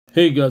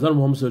Hey guys, I'm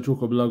Mohammed Selchuk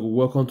Kobilago.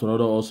 Welcome to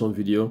another awesome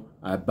video.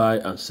 I buy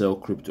and sell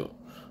crypto.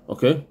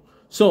 Okay,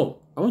 so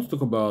I want to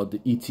talk about the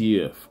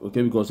ETF.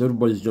 Okay, because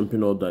everybody's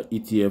jumping out that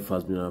ETF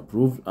has been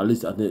approved. At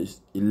least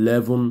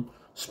 11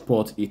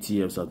 spot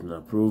ETFs have been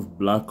approved.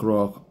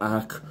 BlackRock,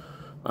 ARK,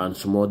 and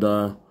some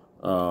other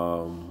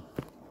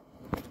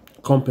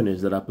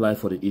companies that apply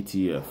for the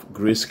ETF.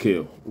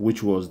 Grayscale,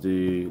 which was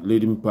the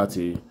leading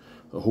party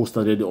who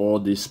started all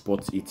these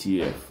spot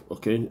ETF.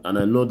 Okay, and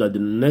I know that the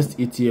next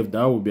ETF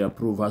that will be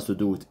approved has to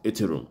do with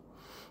Ethereum.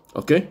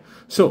 Okay,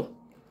 so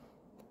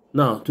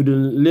now to the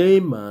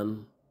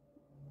layman,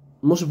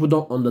 most people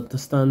don't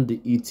understand the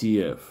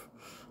ETF.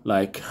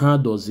 Like, how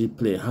does it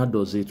play? How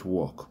does it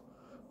work?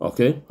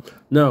 Okay,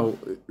 now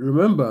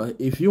remember,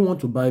 if you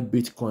want to buy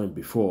Bitcoin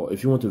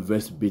if you want to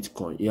invest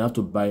Bitcoin, you have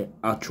to buy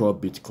actual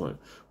Bitcoin,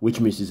 which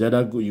means it's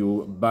either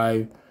you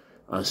buy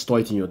and store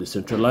it in your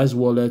decentralized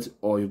wallet,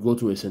 or you go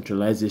to a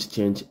centralized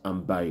exchange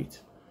and buy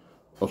it.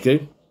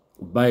 Okay,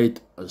 buy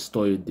it and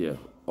store it there,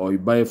 or you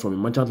buy it from a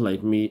merchant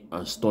like me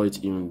and store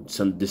it in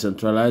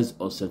decentralized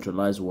or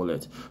centralized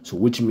wallet. So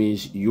which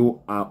means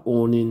you are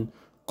owning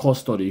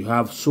custody, you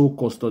have sole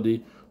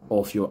custody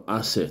of your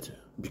asset,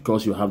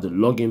 because you have the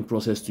login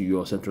process to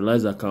your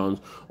centralized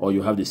account, or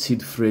you have the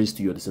seed phrase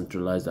to your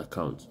decentralized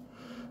account.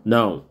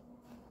 Now,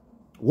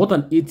 what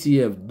an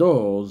ETF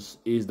does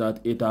is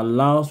that it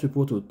allows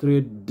people to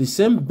trade the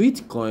same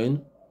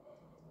Bitcoin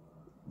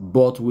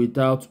but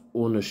without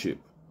ownership.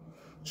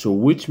 So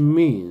which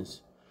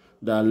means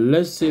that,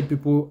 let's say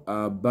people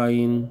are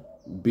buying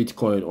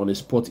Bitcoin on a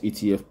spot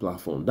ETF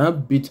platform.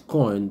 That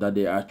Bitcoin that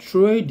they are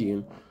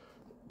trading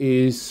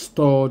is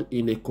stored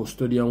in a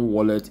custodian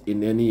wallet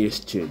in any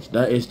exchange.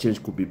 That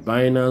exchange could be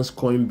Binance,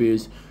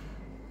 Coinbase,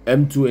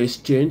 M2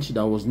 exchange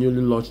that was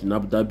newly launched in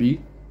Abu Dhabi.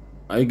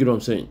 I get what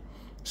I'm saying?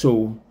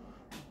 So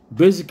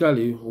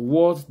basically,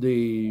 what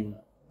the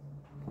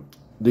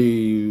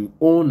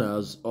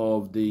owners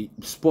of the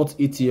spot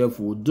ETF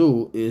will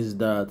do is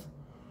that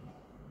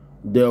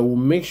they will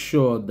make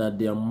sure that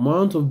the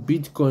amount of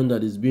Bitcoin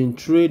that is being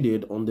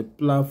traded on the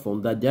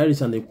platform, that there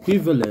is an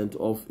equivalent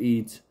of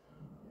it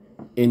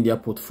in their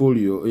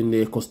portfolio, in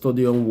their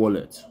custodian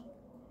wallet.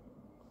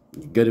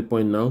 You get the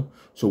point now?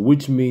 So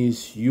which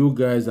means you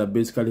guys are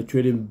basically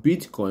trading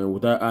Bitcoin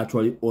without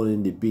actually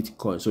owning the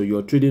Bitcoin. So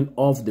you're trading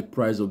off the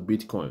price of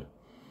Bitcoin.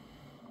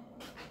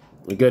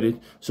 You get it?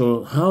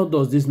 So how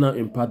does this now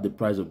impact the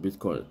price of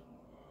Bitcoin?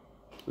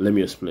 Let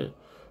me explain.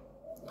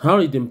 How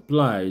it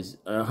impacts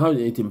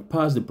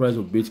the price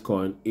of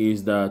Bitcoin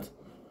is that,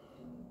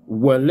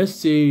 well, let's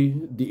say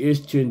the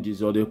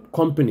exchanges or the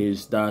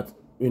companies that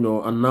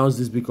announce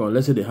this Bitcoin,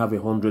 let's say they have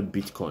 100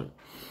 Bitcoin,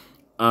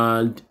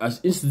 and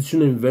as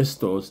institutional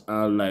investors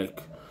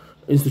like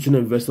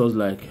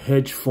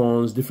hedge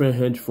funds, different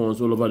hedge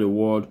funds all over the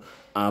world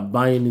are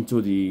buying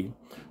into the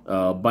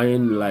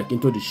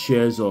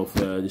shares of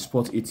the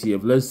spot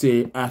ETF. Let's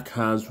say ARK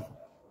has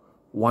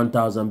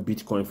 1,000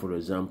 Bitcoin, for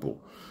example.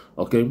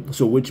 Okay,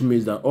 so which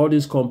means that all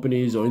these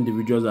companies or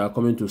individuals that are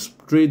coming to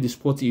trade the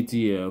spot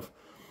ETF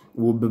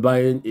will be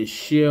buying a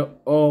share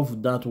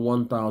of that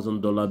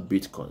 $1,000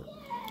 Bitcoin.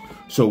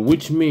 So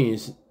which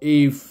means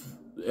if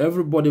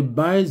everybody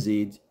buys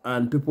it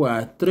and people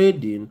are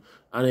trading,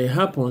 and it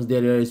happens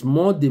that there is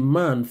more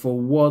demand for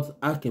what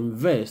ARK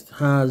Invest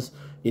has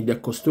in the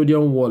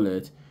custodian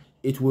wallet,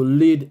 it will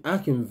lead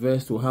ARK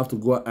Invest to have to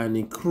go and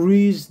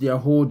increase their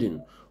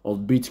holding of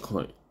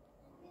Bitcoin.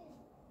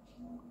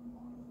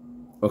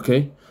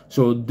 Okay,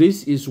 so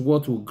this is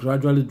what will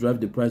gradually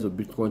drive the price of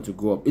Bitcoin to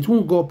go up. It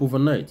won't go up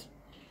overnight.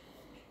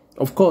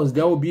 Of course,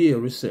 there will be a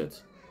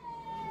reset.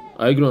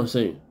 I agree what I'm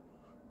saying.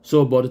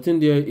 So, but the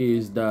thing there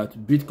is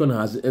that Bitcoin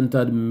has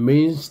entered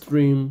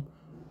mainstream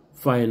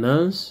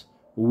finance,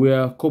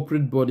 where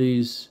corporate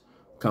bodies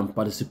can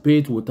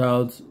participate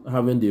without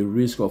having the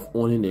risk of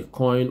owning a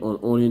coin or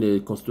owning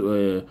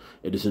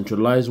a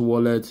decentralized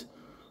wallet,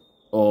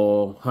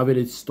 or having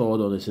it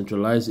stored on a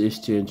centralized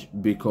exchange,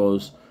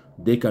 because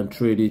they can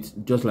trade it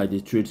just like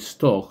they trade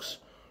stocks.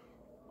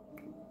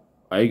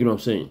 Are you getting what I'm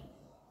saying?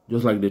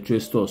 Just like they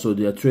trade stocks. So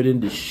they are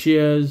trading the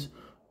shares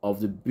of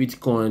the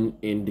Bitcoin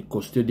in the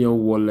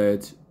custodian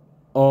wallet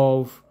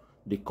of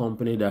the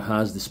company that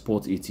has the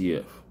spot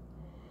ETF.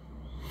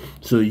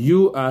 So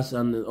you, as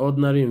an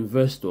ordinary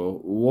investor,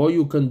 what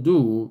you can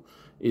do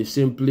is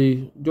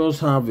simply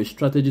just have a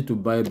strategy to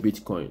buy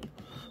Bitcoin.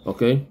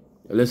 Okay,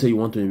 let's say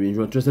you're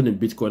interested in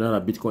Bitcoin, now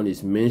that Bitcoin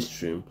is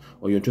mainstream,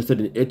 or you're interested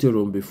in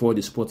Ethereum before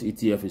the spot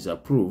ETF is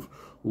approved.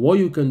 What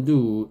you can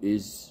do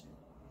is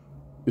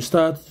you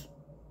start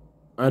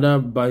either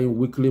buying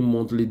weekly,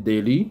 monthly,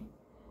 daily.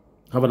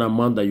 Have an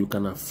amount that you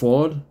can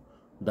afford,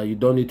 that you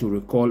don't need to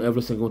recall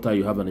every single time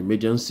you have an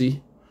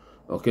emergency.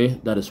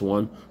 Okay, that is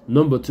one.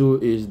 Number two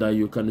is that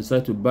you can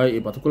decide to buy a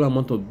particular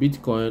amount of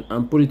Bitcoin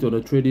and put it on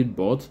a trading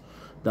bot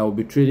that will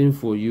be trading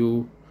for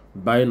you,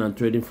 buying and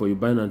trading for you,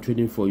 buying and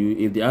trading for you.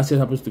 If the asset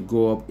happens to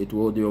go up,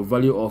 the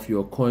value of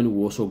your coin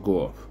will also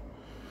go up.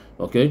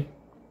 Okay,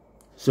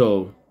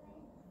 so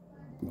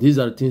these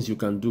are the things you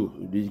can do.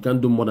 You can't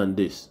do more than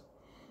this.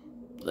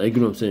 I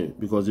get what I'm saying?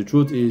 Because the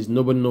truth is,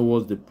 nobody knows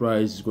what the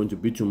price is going to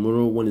be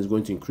tomorrow, when it's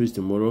going to increase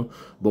tomorrow.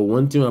 But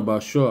one thing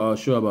about I'll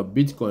show about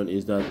Bitcoin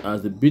is that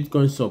as the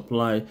Bitcoin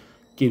supply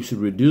keeps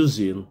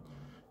reducing,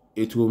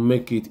 it will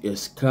make it a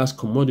scarce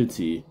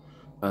commodity,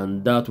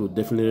 and that will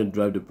definitely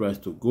drive the price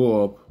to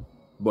go up,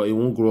 but it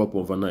won't grow up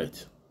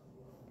overnight.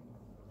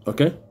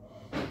 Okay?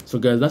 So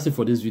guys, that's it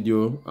for this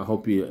video. I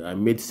hope I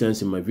made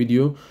sense in my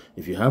video.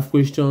 If you have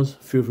questions,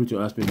 feel free to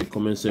ask me in the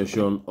comment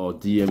section or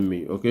DM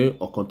me, okay?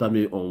 Or contact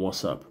me on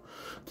WhatsApp.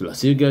 Till I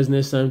see you guys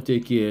next time,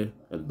 take care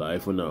and bye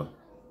for now.